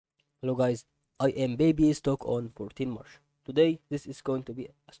Hello guys, I am Baby Stock on 14 March. Today, this is going to be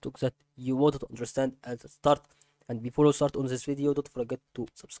a stock that you wanted to understand at the start. And before you start on this video, don't forget to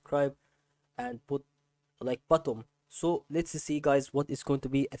subscribe and put a like button. So let's see guys what is going to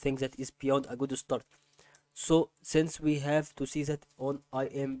be a thing that is beyond a good start. So since we have to see that on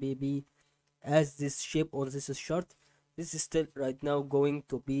IMPP as this shape on this chart, this is still right now going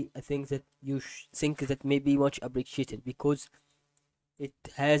to be a thing that you think that may be much appreciated because it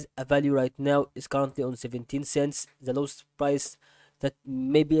has a value right now is currently on 17 cents, the lowest price that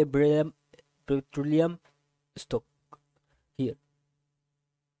maybe a petroleum stock here.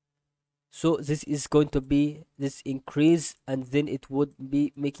 So this is going to be this increase, and then it would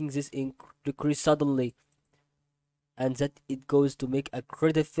be making this decrease suddenly, and that it goes to make a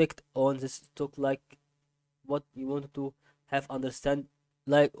credit effect on this stock, like what you want to have understand,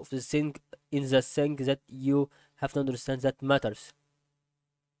 like of the thing in the thing that you have to understand that matters.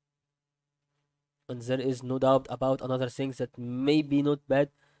 And there is no doubt about another thing that may be not bad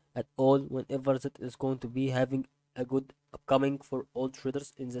at all whenever that is going to be having a good upcoming for all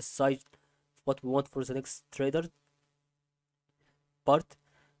traders in the side of what we want for the next trader part.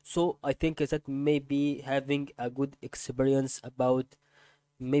 So I think that may be having a good experience about,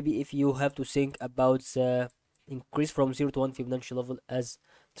 maybe if you have to think about the increase from 0 to 1 Fibonacci level as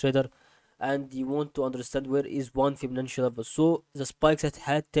trader, and you want to understand where is 1 Fibonacci level. So the spikes that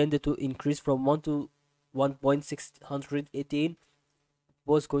had tended to increase from 1 to 1.618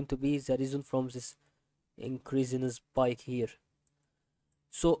 was going to be the reason from this increase in the spike here.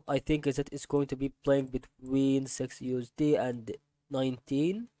 So I think that it's going to be playing between 6 USD and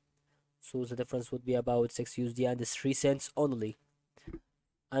 19. So the difference would be about 6 USD and 3 cents only.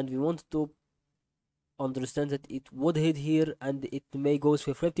 And we want to understand that it would hit here, and it may goes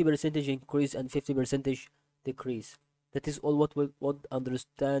for 50% increase and 50% decrease. That is all what we would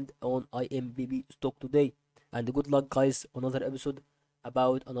understand on IMPP stock today. And good luck guys on another episode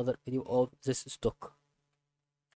about another video of this stock.